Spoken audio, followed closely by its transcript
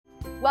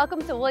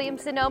Welcome to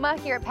Williams Sonoma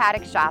here at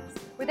Paddock Shops,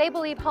 where they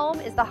believe home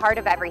is the heart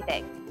of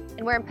everything,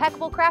 and where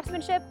impeccable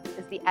craftsmanship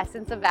is the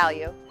essence of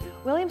value.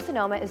 Williams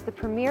Sonoma is the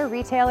premier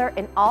retailer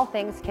in all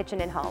things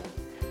kitchen and home,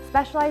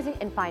 specializing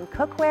in fine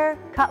cookware,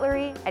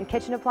 cutlery, and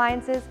kitchen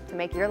appliances to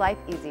make your life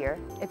easier.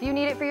 If you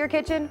need it for your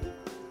kitchen,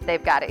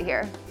 they've got it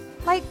here.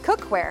 Like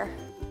cookware,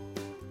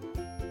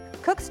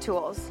 cook's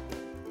tools,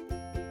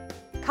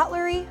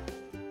 cutlery,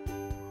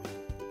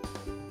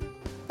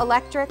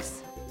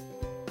 electrics,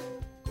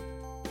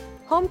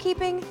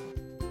 homekeeping,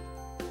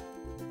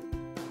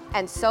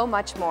 and so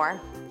much more.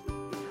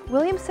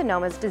 Williams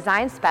Sonoma's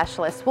design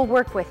specialists will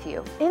work with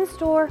you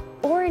in-store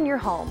or in your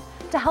home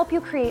to help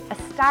you create a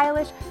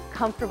stylish,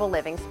 comfortable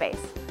living space.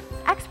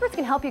 Experts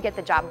can help you get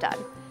the job done.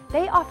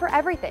 They offer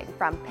everything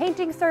from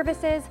painting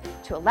services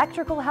to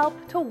electrical help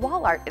to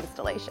wall art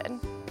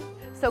installation.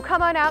 So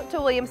come on out to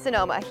Williams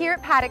Sonoma here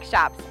at Paddock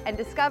Shops and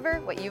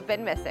discover what you've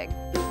been missing.